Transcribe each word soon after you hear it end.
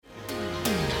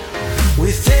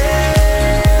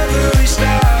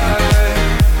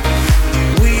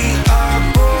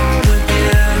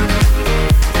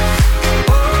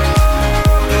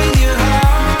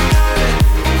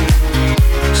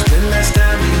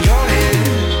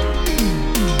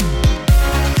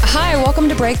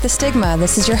Break the Stigma.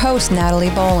 This is your host, Natalie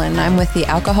Bolin. I'm with the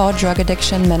Alcohol, Drug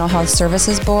Addiction, Mental Health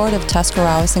Services Board of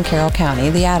Tuscarawas and Carroll County,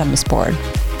 the Adams Board.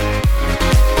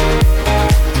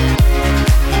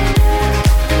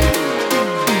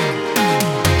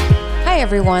 Hi,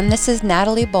 everyone. This is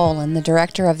Natalie Bolin, the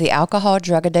director of the Alcohol,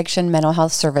 Drug Addiction, Mental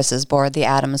Health Services Board, the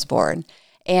Adams Board.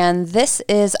 And this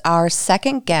is our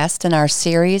second guest in our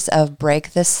series of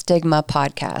Break the Stigma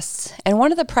podcasts. And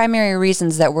one of the primary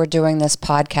reasons that we're doing this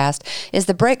podcast is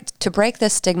to break the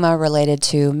stigma related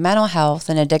to mental health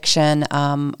and addiction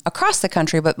across the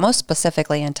country, but most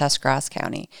specifically in Tuscarawas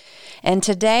County. And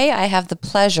today I have the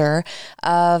pleasure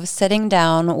of sitting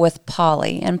down with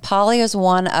Polly. And Polly is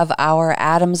one of our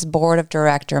Adams Board of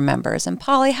Director members. And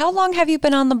Polly, how long have you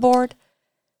been on the board?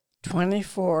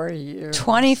 24 years.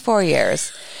 24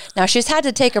 years. Now, she's had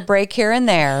to take a break here and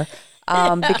there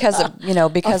because of,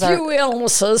 because a few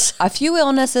illnesses. A few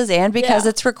illnesses and because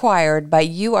it's required, but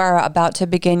you are about to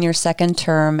begin your second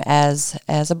term as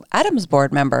an Adams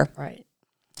Board member. Right.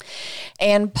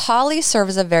 And Polly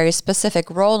serves a very specific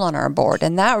role on our board,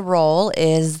 and that role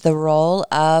is the role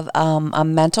of a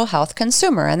mental health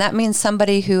consumer, and that means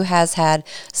somebody who has had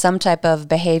some type of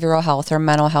behavioral health or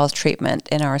mental health treatment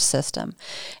in our system.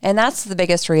 And that's the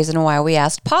biggest reason why we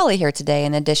asked Polly here today,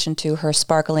 in addition to her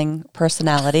sparkling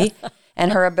personality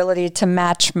and her ability to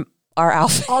match our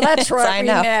outfits. Oh, that's right, we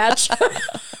match.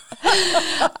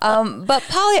 But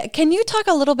Polly, can you talk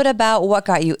a little bit about what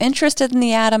got you interested in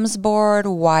the Adams Board,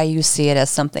 why you see it as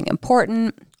something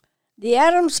important? The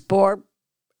Adams Board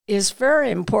is very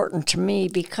important to me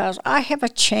because I have a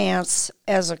chance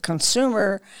as a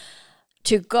consumer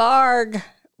to guard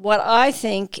what I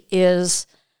think is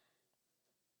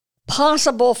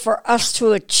possible for us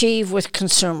to achieve with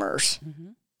consumers,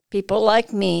 people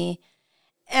like me.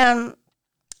 And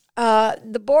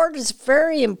the board is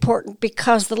very important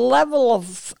because the level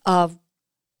of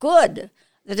good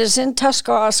that is in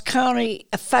Tuscarawas County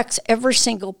affects every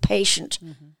single patient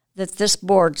that this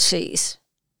board sees.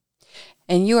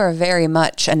 And you are very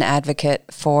much an advocate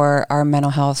for our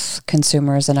mental health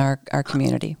consumers in our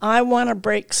community. I want to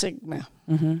break stigma.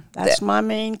 That's my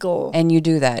main goal. And you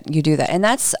do that. And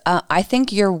that's, I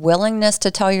think, your willingness to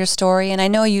tell your story. And I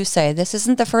know you say, this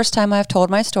isn't the first time I've told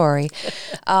my story,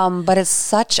 but it's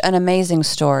such an amazing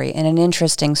story and an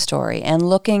interesting story. And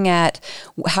looking at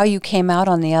how you came out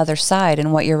on the other side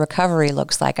and what your recovery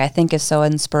looks like, I think is so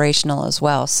inspirational as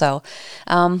well. So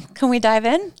can we dive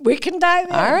in? We can dive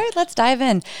in. All right, let's dive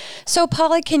in. So,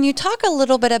 Polly, can you talk a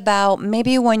little bit about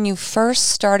maybe when you first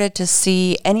started to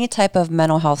see any type of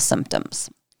mental health symptoms?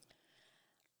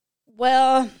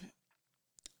 Well,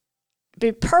 to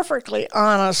be perfectly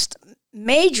honest,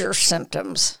 major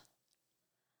symptoms,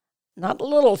 not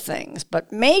little things,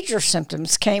 but major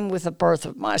symptoms came with the birth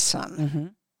of my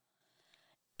son.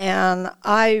 And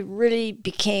I really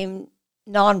became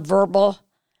nonverbal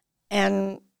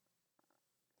and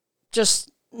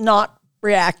just not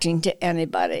reacting to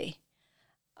anybody.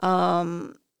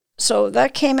 So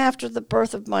that came after the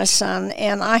birth of my son,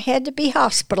 and I had to be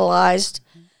hospitalized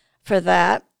for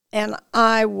that. And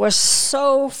I was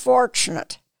so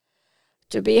fortunate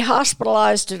to be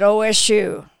hospitalized at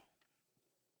OSU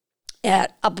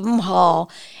at Upham Hall.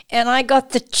 And I got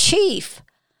the chief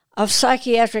of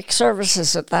psychiatric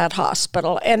services at that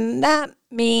hospital. And that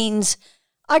means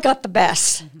I got the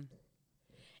best.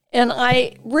 And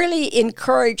I really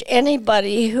encourage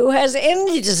anybody who has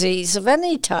any disease of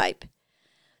any type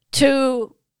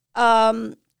to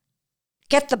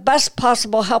get the best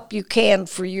possible help you can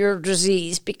for your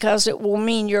disease, because it will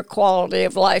mean your quality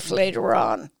of life later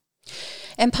on.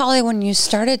 And Polly, when you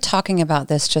started talking about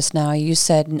this just now, you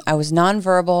said I was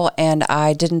nonverbal and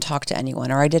I didn't talk to anyone,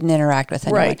 or I didn't interact with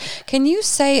anyone. Right. Can you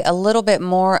say a little bit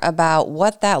more about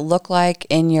what that looked like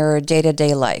in your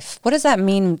day-to-day life? What does that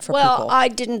mean for people? Well, I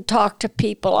didn't talk to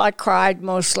people. I cried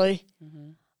mostly.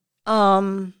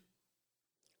 I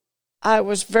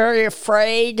was very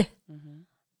afraid.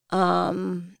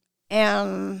 And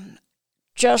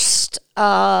just,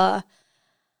 well,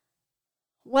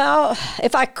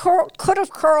 if I could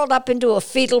have curled up into a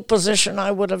fetal position,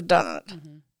 I would have done it.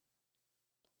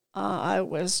 I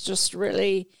was just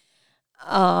really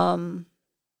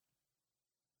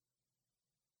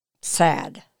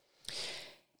sad.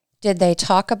 Did they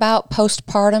talk about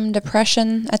postpartum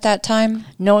depression at that time?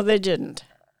 No, they didn't.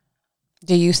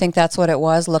 Do you think that's what it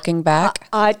was, looking back?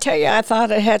 I tell you, I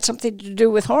thought it had something to do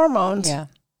with hormones. Yeah.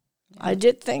 I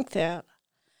did think that.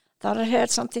 Thought it had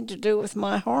something to do with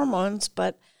my hormones,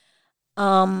 but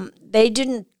they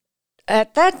didn't.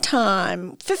 At that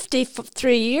time,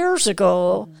 53 years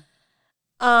ago,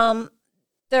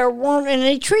 there weren't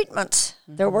any treatments.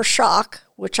 There were shock,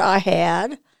 which I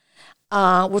had,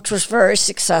 which was very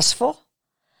successful.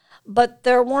 But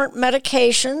there weren't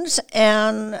medications,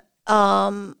 and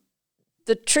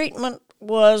the treatment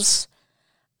was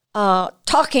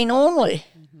talking only.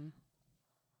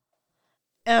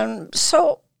 And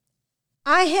so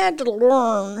I had to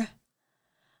learn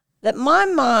that my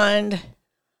mind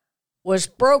was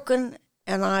broken,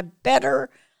 and I better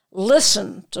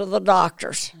listen to the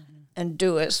doctors and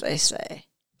do as they say.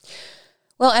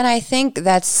 Well, and I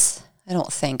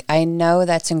know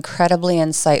that's incredibly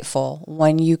insightful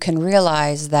when you can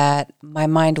realize that my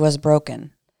mind was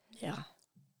broken. Yeah.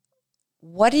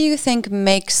 What do you think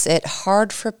makes it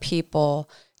hard for people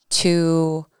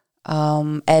to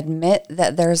admit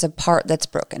that there's a part that's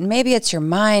broken? Maybe it's your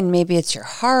mind, maybe it's your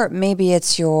heart, maybe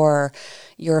it's your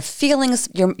feelings,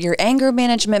 your anger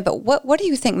management, but what do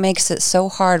you think makes it so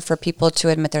hard for people to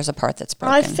admit there's a part that's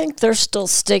broken? I think there's still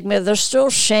stigma, there's still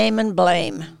shame and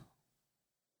blame.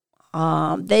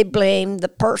 They blame the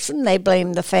person, they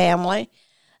blame the family.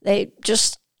 They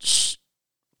just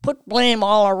put blame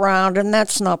all around, and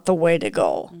that's not the way to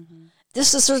go.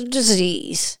 This is a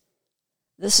disease.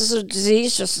 This is a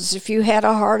disease just as if you had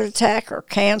a heart attack or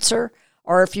cancer,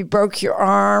 or if you broke your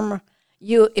arm.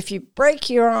 If you break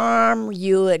your arm,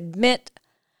 you admit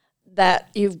that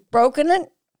you've broken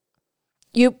it.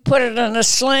 You put it in a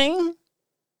sling,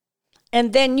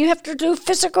 and then you have to do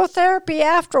physical therapy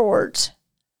afterwards.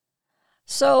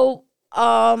 So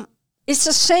it's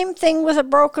the same thing with a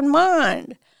broken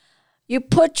mind. You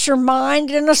put your mind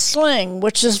in a sling,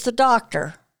 which is the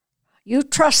doctor. You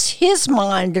trust his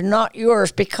mind and not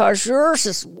yours, because yours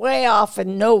is way off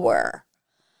in nowhere,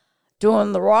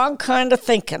 doing the wrong kind of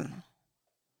thinking.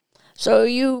 So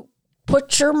you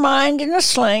put your mind in a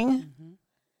sling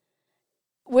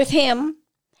with him,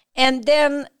 and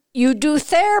then you do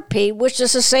therapy, which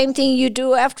is the same thing you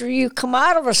do after you come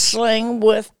out of a sling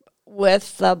with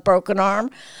a broken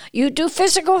arm. You do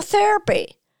physical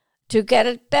therapy to get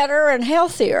it better and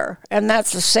healthier. And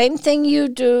that's the same thing you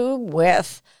do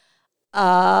with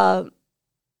a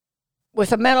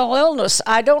mental illness.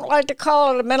 I don't like to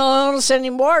call it a mental illness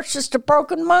anymore. It's just a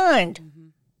broken mind.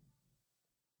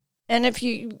 And if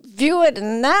you view it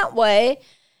in that way,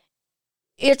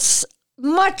 it's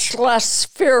much less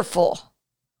fearful.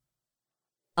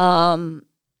 And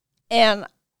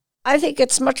I think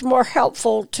it's much more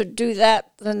helpful to do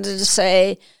that than to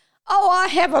say, oh, I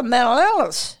have a mental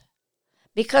illness,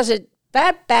 because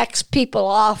that backs people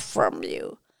off from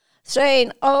you.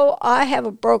 Saying, oh, I have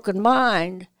a broken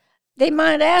mind, they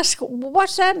might ask,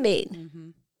 what's that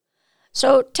mean?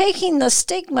 So taking the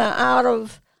stigma out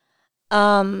of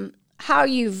how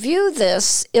you view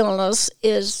this illness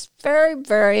is very,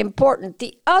 very important.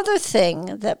 The other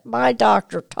thing that my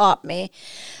doctor taught me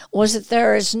was that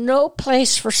there is no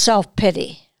place for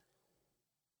self-pity.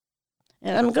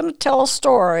 And I'm going to tell a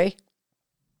story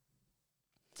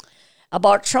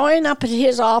about showing up at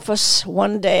his office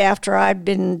one day after I'd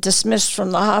been dismissed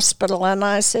from the hospital, and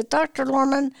I said, Dr.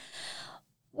 Lorman,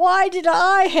 why did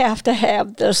I have to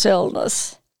have this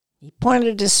illness? He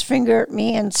pointed his finger at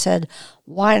me and said,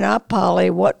 why not, Polly?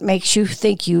 What makes you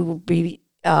think you will be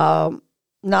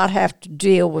not have to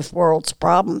deal with world's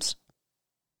problems?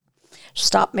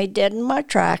 Stopped me dead in my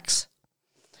tracks.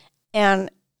 And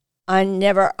I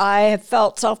have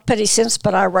felt self-pity since,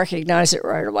 but I recognize it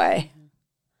right away.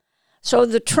 So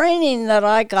the training that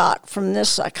I got from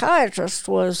this psychiatrist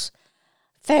was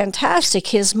fantastic.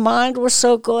 His mind was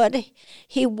so good.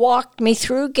 He walked me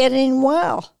through getting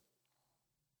well.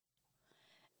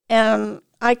 And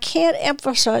I can't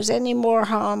emphasize anymore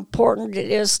how important it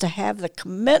is to have the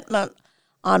commitment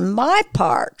on my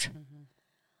part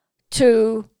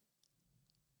to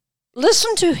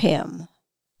listen to him,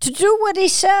 to do what he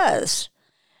says,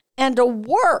 and to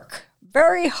work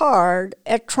very hard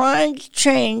at trying to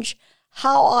change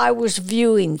how I was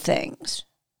viewing things.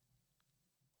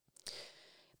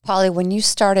 Polly, when you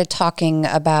started talking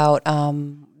about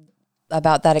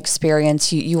that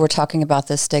experience, you were talking about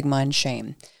the stigma and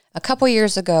shame. A couple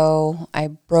years ago, I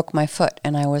broke my foot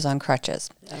and I was on crutches.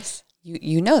 Yes.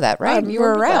 You know that, right? You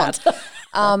were around.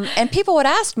 And people would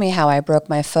ask me how I broke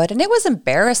my foot, and it was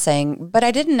embarrassing, but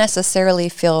I didn't necessarily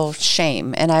feel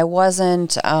shame, and I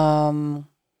wasn't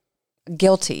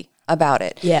guilty about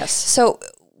it. Yes. So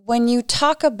when you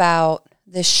talk about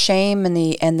the shame and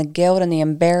the guilt and the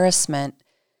embarrassment,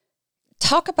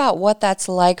 talk about what that's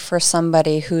like for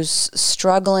somebody who's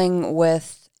struggling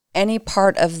with any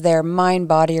part of their mind,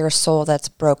 body, or soul that's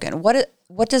broken.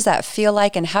 What does that feel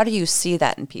like, and how do you see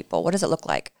that in people? What does it look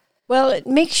like? Well, it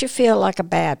makes you feel like a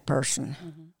bad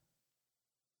person.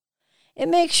 It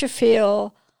makes you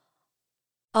feel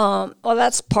Well,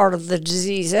 that's part of the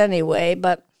disease anyway,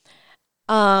 but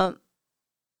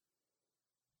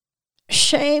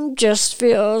shame just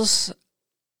feels,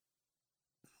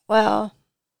 well,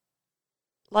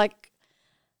 like,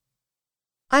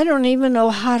 I don't even know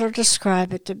how to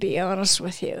describe it, to be honest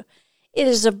with you. It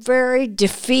is a very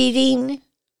defeating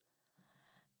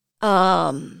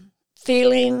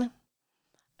feeling.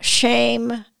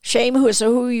 Shame is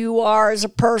who you are as a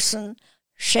person.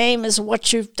 Shame is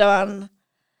what you've done.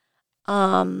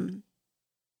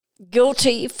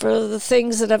 Guilty for the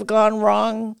things that have gone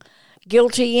wrong.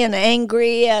 Guilty and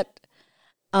angry at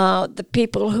the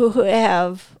people who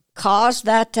have caused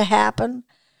that to happen.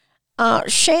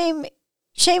 Shame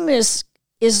is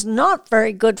not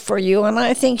very good for you, and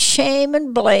I think shame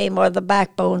and blame are the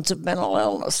backbones of mental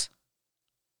illness.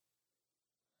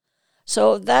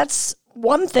 So that's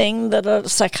one thing that a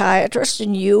psychiatrist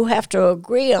and you have to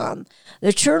agree on,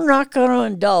 that you're not going to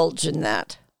indulge in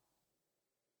that.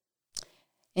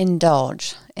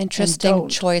 Indulge. Interesting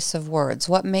choice of words.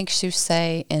 What makes you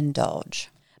say indulge?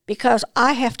 Because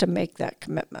I have to make that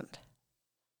commitment.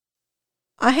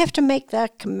 I have to make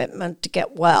that commitment to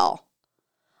get well.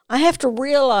 I have to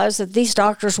realize that these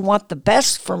doctors want the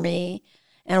best for me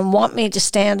and want me to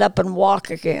stand up and walk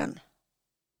again.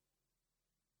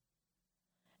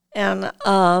 And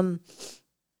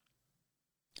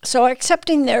so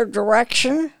accepting their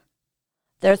direction,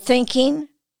 their thinking,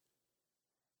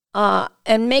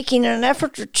 and making an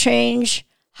effort to change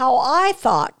how I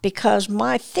thought, because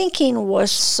my thinking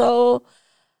was so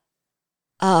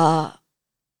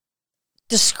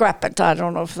discrepant. I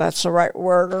don't know if that's the right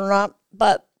word or not,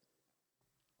 but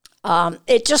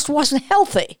it just wasn't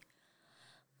healthy.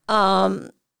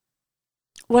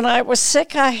 When I was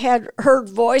sick, I had heard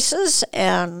voices,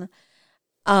 and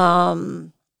they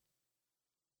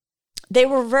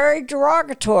were very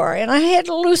derogatory, and I had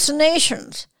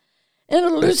hallucinations. And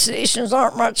hallucinations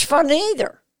aren't much fun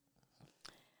either.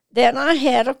 Then I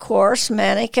had, of course,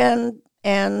 manic and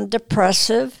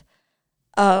depressive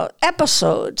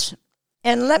episodes.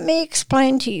 And let me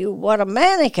explain to you what a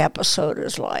manic episode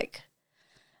is like.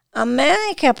 A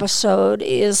manic episode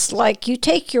is like you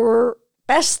take your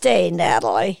best day,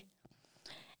 Natalie,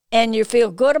 and you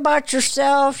feel good about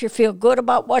yourself, you feel good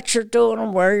about what you're doing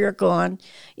and where you're going.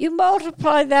 You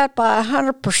multiply that by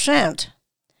 100%.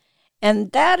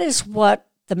 And that is what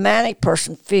the manic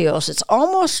person feels. It's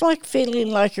almost like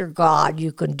feeling like you're God.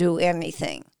 You can do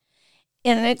anything.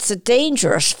 And it's a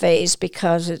dangerous phase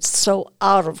because it's so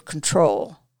out of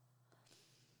control.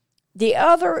 The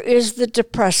other is the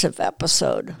depressive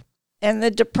episode. And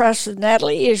the depressive,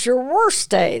 Natalie, is your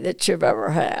worst day that you've ever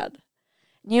had.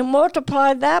 You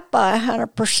multiply that by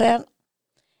 100%,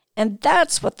 and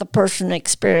that's what the person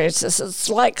experiences. It's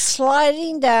like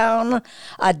sliding down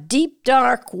a deep,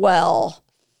 dark well,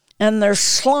 and there's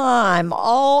slime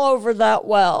all over that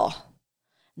well.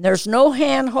 And there's no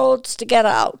handholds to get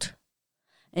out.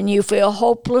 And you feel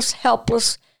hopeless,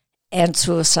 helpless, and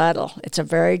suicidal. It's a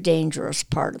very dangerous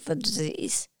part of the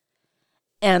disease.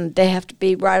 And they have to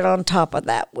be right on top of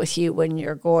that with you when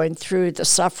you're going through the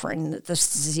suffering that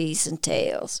this disease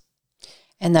entails.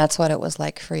 And that's what it was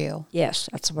like for you. Yes,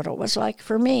 that's what it was like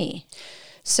for me.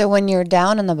 So when you're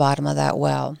down in the bottom of that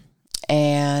well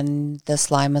and the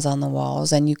slime is on the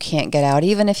walls and you can't get out,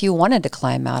 even if you wanted to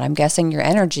climb out, I'm guessing your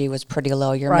energy was pretty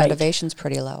low, your motivation's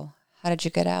pretty low. How did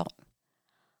you get out?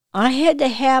 I had to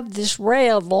have this ray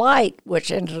of light,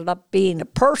 which ended up being a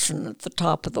person at the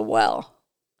top of the well.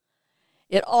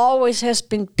 It always has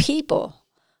been people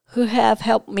who have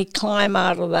helped me climb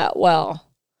out of that well.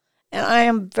 And I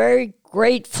am very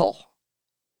grateful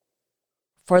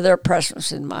for their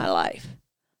presence in my life.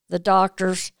 The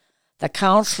doctors, the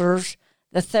counselors,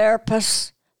 the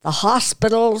therapists, the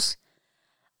hospitals.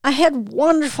 I had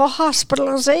wonderful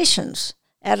hospitalizations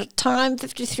at a time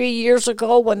 53 years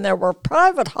ago when there were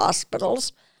private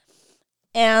hospitals,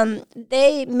 and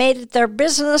they made it their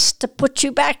business to put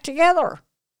you back together.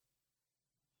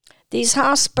 These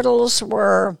hospitals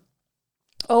were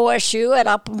OSU at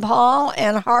Upham Hall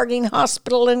and Harding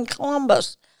Hospital in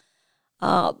Columbus,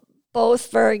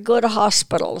 both very good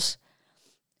hospitals.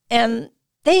 And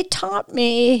they taught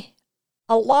me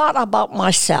a lot about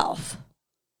myself.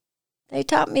 They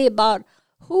taught me about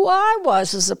who I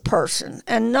was as a person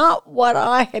and not what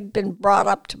I had been brought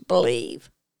up to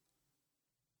believe.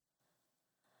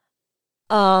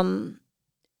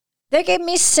 They gave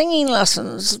me singing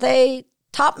lessons. They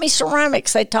taught me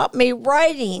ceramics. They taught me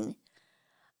writing.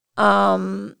 They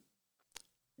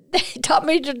taught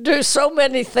me to do so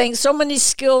many things, so many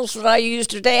skills that I use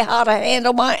today, how to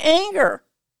handle my anger.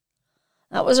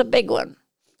 That was a big one,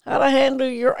 how to handle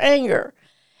your anger.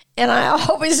 And I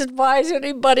always advise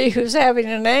anybody who's having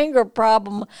an anger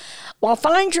problem, well,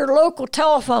 find your local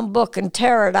telephone book and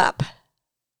tear it up.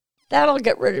 That'll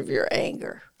get rid of your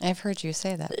anger. I've heard you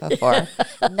say that before.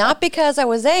 Not because I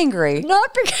was angry.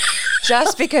 Not because...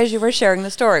 just because you were sharing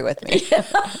the story with me.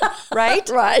 Right?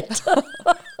 Right.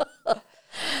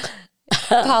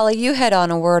 Polly, you had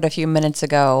on a word a few minutes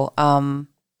ago.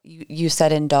 You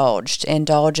said indulge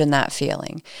in that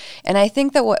feeling. And I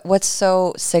think that what's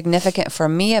so significant for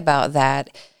me about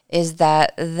that is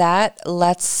that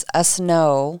lets us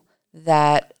know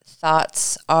that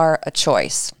thoughts are a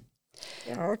choice.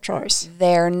 They are a choice.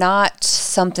 They're not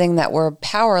something that we're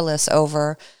powerless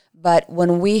over, but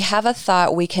when we have a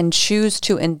thought, we can choose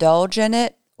to indulge in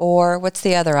it, or what's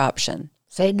the other option?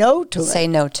 Say no to it. Say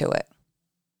no to it.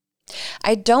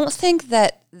 I don't think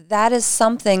that is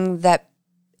something that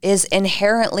is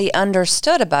inherently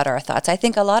understood about our thoughts. I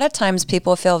think a lot of times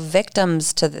people feel a victim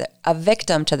to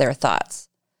their thoughts.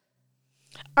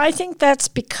 I think that's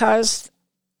because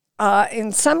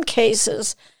in some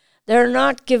cases, they're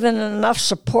not given enough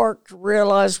support to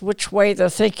realize which way their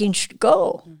thinking should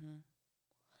go.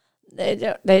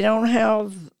 Mm-hmm. They don't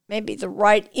have maybe the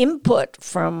right input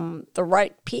from the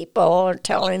right people or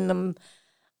telling them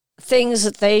things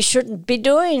that they shouldn't be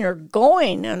doing or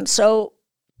going. And so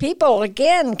people,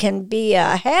 again, can be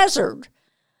a hazard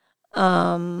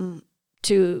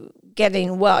to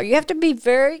getting well. You have to be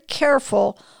very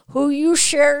careful who you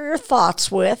share your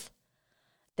thoughts with.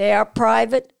 They are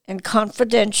private and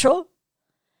confidential,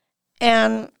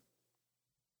 and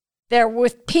they're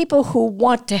with people who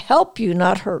want to help you,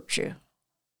 not hurt you.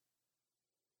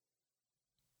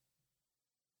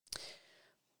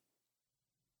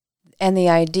 And the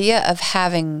idea of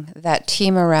having that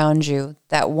team around you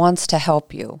that wants to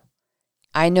help you.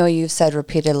 I know you've said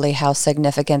repeatedly how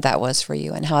significant that was for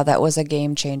you and how that was a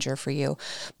game changer for you.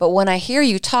 But when I hear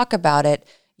you talk about it,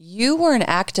 you were an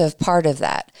active part of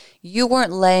that. You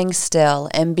weren't laying still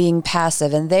and being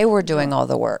passive, and they were doing all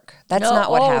the work. That's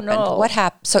not what happened. No. What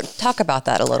happened? So talk about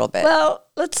that a little bit. Well,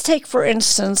 let's take, for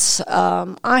instance,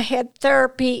 I had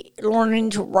therapy learning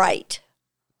to write.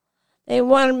 They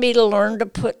wanted me to learn to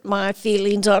put my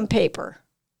feelings on paper.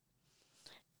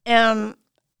 And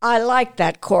I liked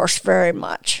that course very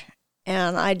much.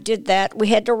 And I did that. We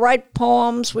had to write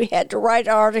poems. We had to write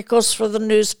articles for the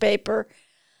newspaper.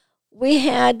 We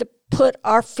had to put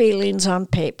our feelings on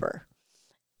paper.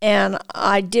 And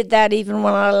I did that even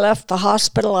when I left the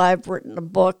hospital. I've written a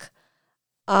book.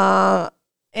 And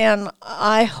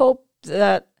I hope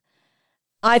that,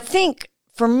 I think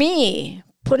for me,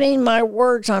 putting my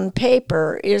words on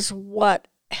paper is what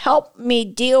helped me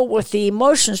deal with the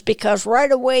emotions, because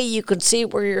right away you can see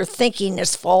where your thinking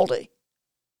is faulty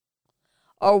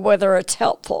or whether it's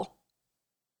helpful.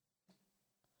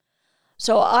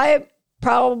 So I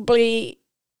probably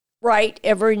write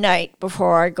every night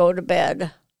before I go to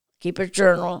bed, keep a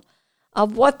journal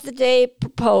of what the day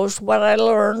proposed, what I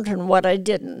learned and what I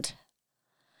didn't.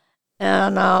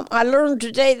 And I learned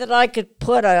today that I could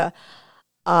put a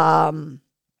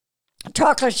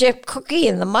chocolate chip cookie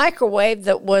in the microwave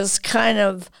that was kind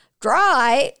of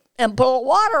dry and put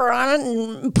water on it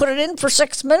and put it in for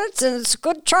 6 minutes, and it's a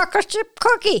good chocolate chip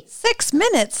cookie. 6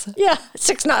 minutes? Yeah,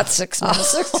 not 6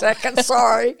 minutes, 6 seconds,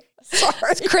 sorry.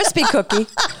 It's crispy cookie.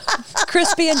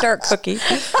 Crispy and dark cookie.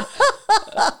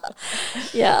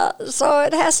 Yeah, so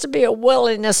it has to be a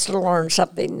willingness to learn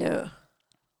something new.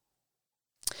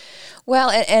 Well,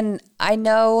 and I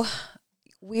know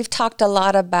we've talked a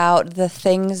lot about the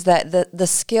things that the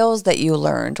skills that you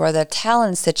learned or the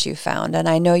talents that you found. And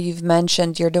I know you've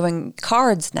mentioned you're doing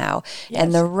cards now, yes,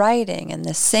 and the writing and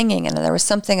the singing, and there was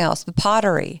something else, the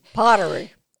pottery.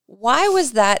 Pottery. Why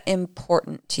was that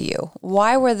important to you?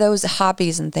 Why were those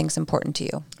hobbies and things important to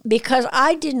you? Because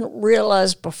I didn't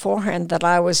realize beforehand that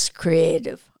I was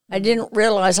creative. I didn't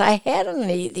realize I had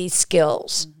any of these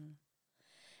skills. Mm-hmm.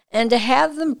 And to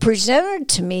have them presented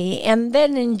to me and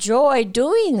then enjoy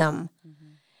doing them,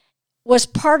 mm-hmm, was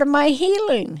part of my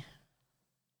healing.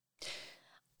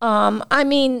 I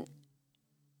mean,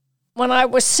 when I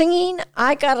was singing,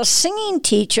 I got a singing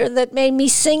teacher that made me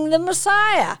sing the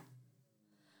Messiah.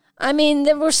 I mean,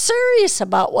 they were serious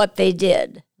about what they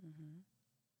did. Mm-hmm.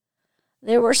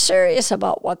 They were serious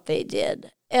about what they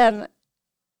did. And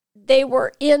they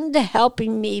were into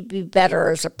helping me be better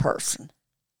as a person.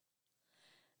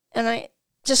 And I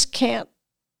just can't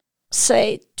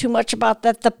say too much about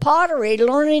that. The pottery,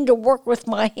 learning to work with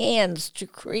my hands to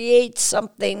create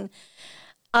something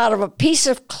out of a piece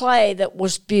of clay that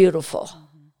was beautiful.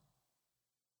 Mm-hmm.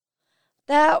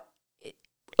 That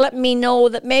let me know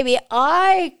that maybe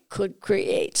I could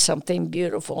create something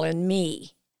beautiful in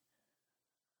me.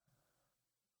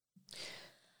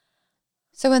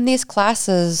 So when these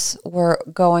classes were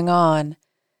going on,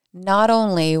 not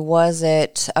only was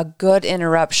it a good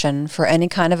interruption for any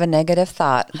kind of a negative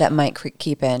thought that might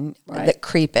creep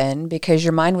in because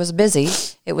your mind was busy.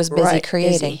 It was busy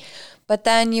creating. But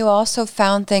then you also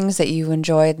found things that you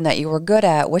enjoyed and that you were good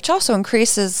at, which also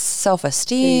increases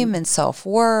self-esteem and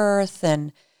self-worth.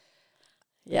 And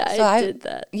yeah, so I did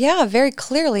that. Yeah, very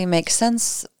clearly makes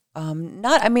sense.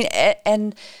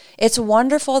 And it's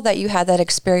wonderful that you had that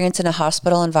experience in a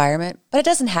hospital environment, but it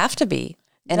doesn't have to be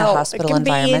in a hospital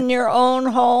environment. It can be in your own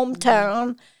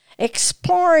hometown.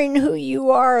 Exploring who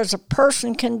you are as a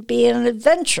person can be an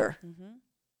adventure. Mm-hmm.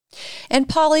 And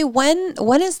Polly, when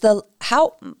is the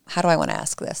how do I want to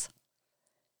ask this?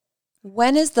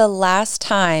 When is the last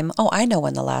time? Oh, I know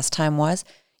when the last time was.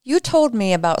 You told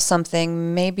me about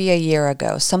something maybe a year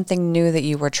ago, something new that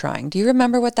you were trying. Do you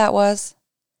remember what that was?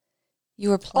 You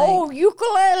were playing. Oh,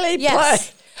 ukulele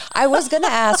yes. play. I was going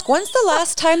to ask, when's the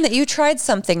last time that you tried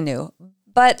something new?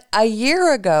 But a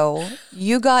year ago,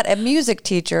 you got a music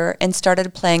teacher and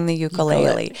started playing the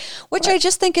ukulele, which I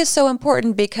just think is so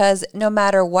important because no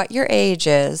matter what your age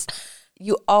is,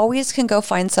 you always can go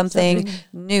find something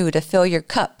new to fill your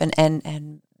cup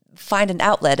and find an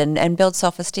outlet and build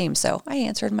self-esteem. So I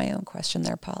answered my own question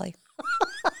there, Polly.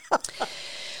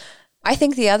 I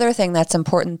think the other thing that's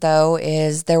important, though,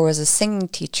 is there was a singing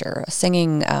teacher.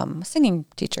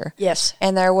 Yes.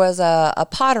 And there was a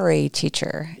pottery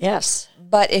teacher. Yes.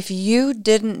 But if you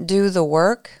didn't do the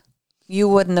work, you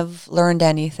wouldn't have learned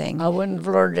anything. I wouldn't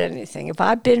have learned anything. If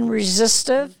I'd been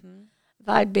resistive, if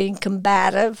I'd been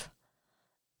combative,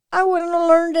 I wouldn't have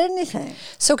learned anything.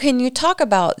 So can you talk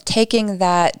about taking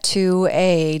that to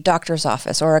a doctor's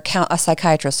office or a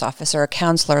psychiatrist's office or a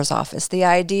counselor's office, the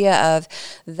idea of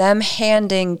them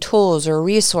handing tools or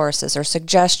resources or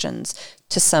suggestions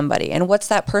to somebody, and what's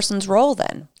that person's role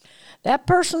then? That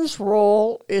person's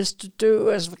role is to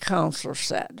do as the counselor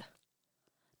said,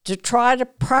 to try to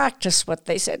practice what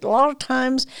they said. A lot of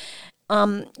times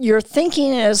your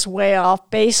thinking is way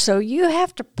off base, so you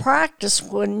have to practice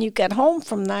when you get home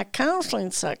from that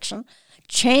counseling section,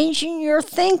 changing your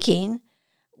thinking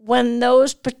when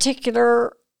those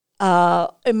particular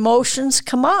emotions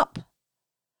come up.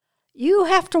 You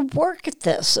have to work at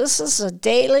this. This is a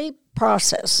daily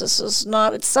process.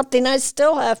 It's something I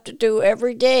still have to do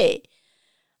every day.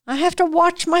 I have to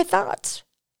watch my thoughts.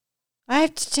 I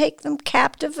have to take them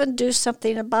captive and do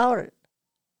something about it.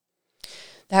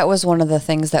 That was one of the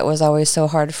things that was always so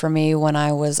hard for me when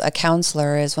I was a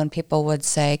counselor is when people would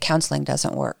say counseling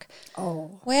doesn't work.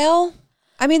 Oh. Well,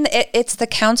 I mean, it's the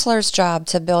counselor's job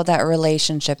to build that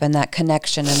relationship and that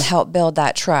connection and help build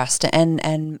that trust.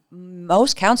 And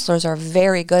most counselors are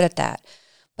very good at that.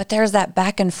 But there's that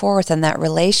back and forth and that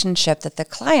relationship that the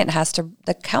client has to,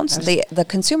 the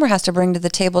consumer has to bring to the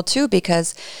table too,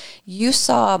 because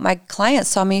my client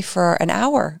saw me for an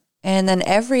hour and then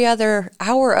every other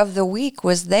hour of the week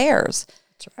was theirs.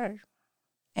 That's right.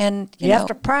 And you have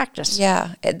to practice.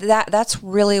 Yeah. That's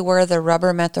really where the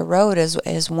rubber met the road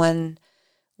is when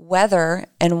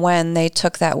they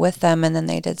took that with them and then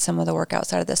they did some of the work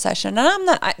outside of the session.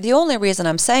 And the only reason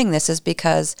I'm saying this is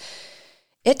because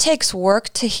it takes work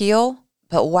to heal,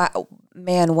 but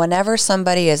whenever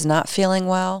somebody is not feeling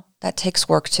well, that takes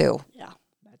work too. Yeah,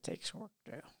 that takes work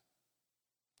too.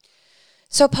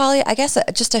 So, Polly, I guess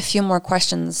just a few more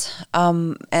questions,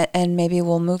 and maybe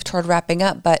we'll move toward wrapping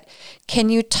up. But can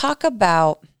you talk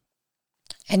about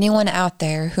anyone out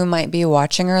there who might be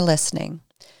watching or listening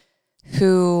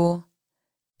who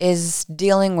is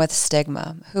dealing with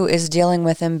stigma, who is dealing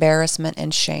with embarrassment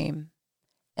and shame,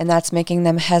 and that's making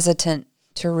them hesitant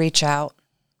to reach out?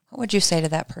 What would you say to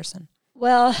that person?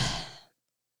 Well,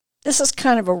 this is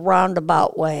kind of a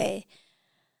roundabout way,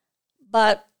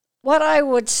 but what I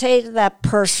would say to that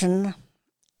person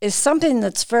is something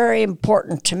that's very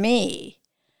important to me,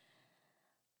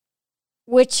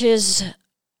 which is,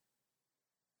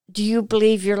 do you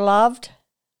believe you're loved?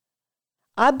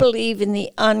 I believe in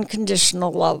the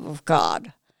unconditional love of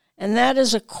God, and that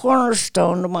is a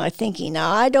cornerstone to my thinking.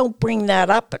 Now, I don't bring that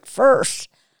up at first.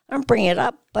 I don't bring it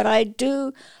up, but I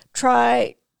do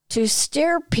try to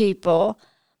steer people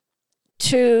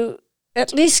to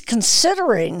at least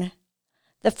considering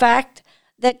the fact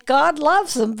that God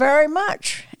loves them very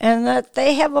much and that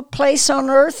they have a place on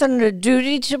earth and a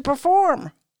duty to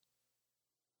perform.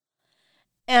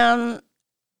 And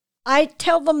I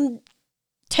tell them,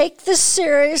 take this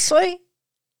seriously,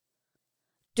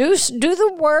 do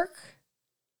the work,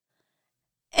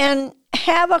 and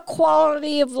have a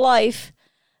quality of life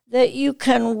that you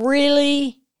can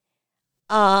really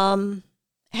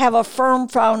have a firm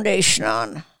foundation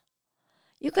on.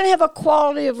 You can have a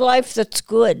quality of life that's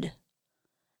good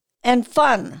and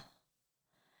fun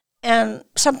and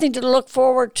something to look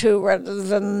forward to rather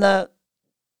than the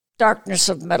darkness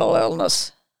of mental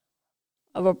illness,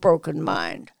 of a broken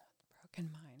mind.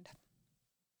 Broken mind.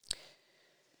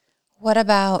 What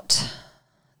about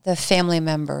the family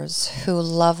members who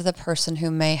love the person who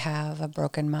may have a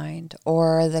broken mind,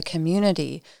 or the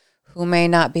community who may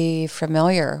not be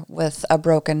familiar with a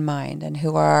broken mind and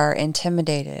who are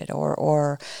intimidated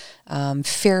or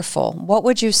fearful? What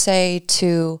would you say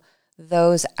to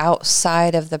those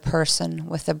outside of the person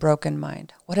with a broken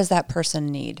mind? What does that person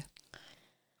need?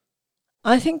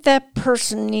 I think that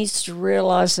person needs to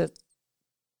realize that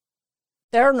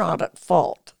they're not at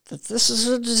fault, that this is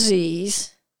a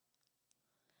disease,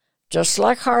 just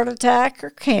like heart attack or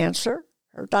cancer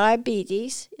or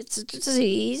diabetes. It's a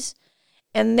disease,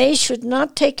 and they should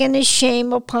not take any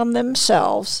shame upon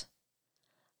themselves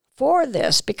for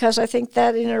this, because I think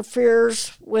that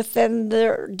interferes with them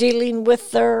their dealing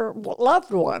with their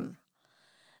loved one.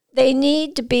 They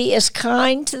need to be as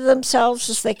kind to themselves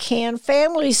as they can.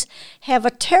 Families have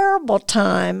a terrible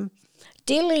time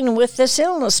dealing with this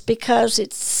illness because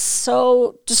it's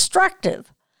so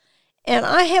destructive. And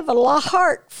I have a lot of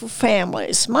heart for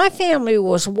families. My family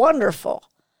was wonderful,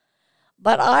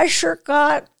 but I sure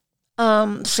got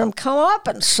some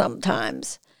comeuppance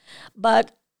sometimes.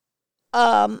 But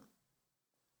the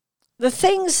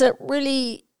things that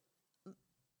really,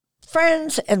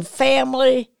 friends and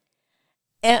family,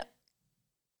 and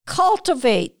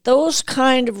cultivate those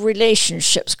kind of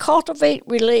relationships. Cultivate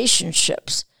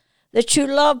relationships that you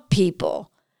love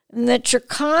people and that you're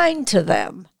kind to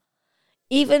them.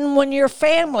 Even when you're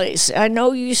families, I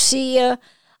know you see a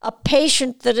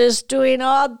patient that is doing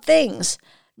odd things,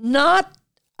 not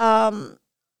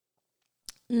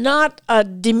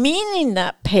demeaning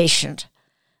that patient,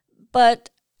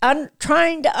 but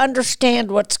trying to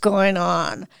understand what's going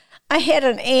on. I had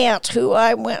an aunt who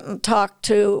I went and talked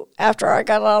to after I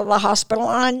got out of the hospital,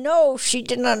 and I know she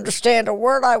didn't understand a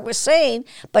word I was saying,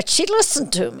 but she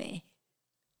listened to me.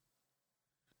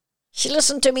 She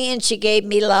listened to me and she gave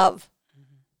me love.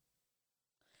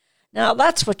 Now,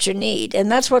 that's what you need,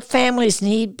 and that's what families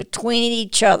need between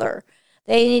each other.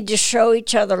 They need to show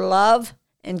each other love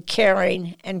and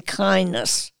caring and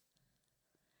kindness,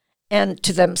 and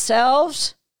to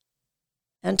themselves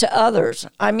and to others.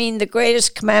 I mean, the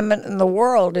greatest commandment in the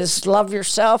world is love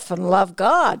yourself and love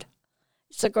God.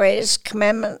 It's the greatest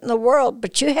commandment in the world,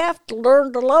 but you have to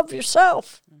learn to love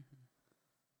yourself.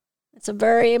 It's a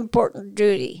very important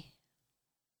duty.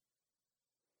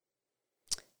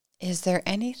 Is there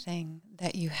anything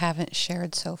that you haven't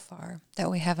shared so far,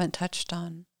 that we haven't touched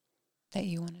on, that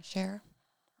you want to share?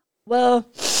 Well,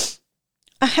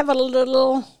 I have a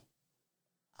little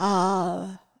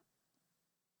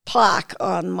plaque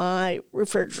on my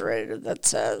refrigerator that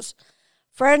says,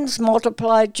 "Friends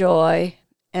multiply joy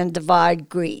and divide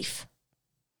grief."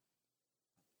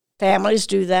 Families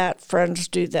do that, friends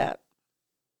do that.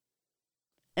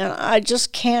 And I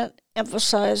just can't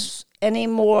emphasize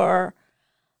anymore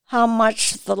how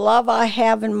much the love I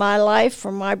have in my life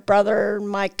for my brother and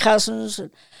my cousins,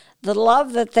 the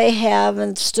love that they have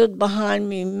and stood behind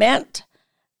me meant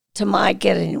to my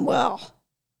getting well.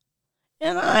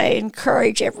 And I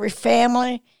encourage every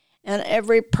family and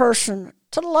every person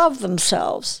to love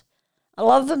themselves.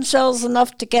 Love themselves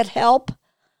enough to get help.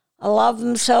 Love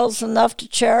themselves enough to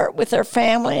share it with their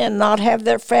family and not have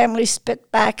their family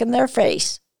spit back in their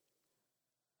face.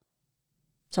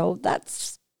 So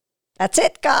that's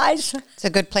it, guys. It's a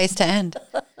good place to end.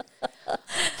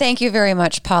 Thank you very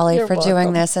much, Polly, You're for welcome.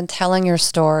 doing this and telling your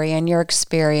story and your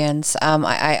experience.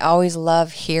 I always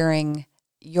love hearing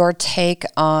your take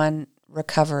on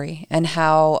recovery and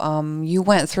how you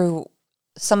went through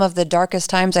some of the darkest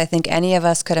times I think any of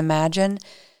us could imagine.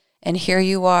 And here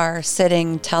you are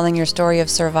sitting, telling your story of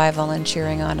survival and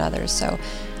cheering on others. So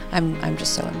I'm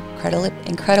just so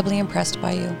incredibly impressed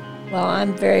by you. Well,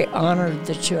 I'm very honored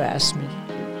that you asked me.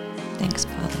 Thanks,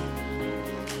 Polly.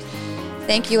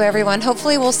 Thank you, everyone.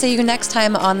 Hopefully we'll see you next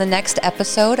time on the next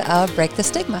episode of Break the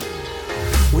Stigma.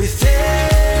 With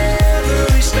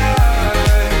every star,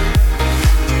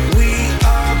 we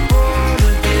are born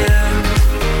again.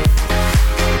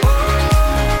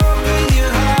 Open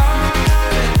your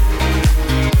heart,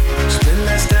 spend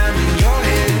less time in your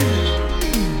head.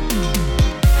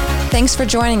 Thanks for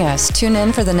joining us. Tune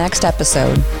in for the next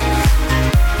episode.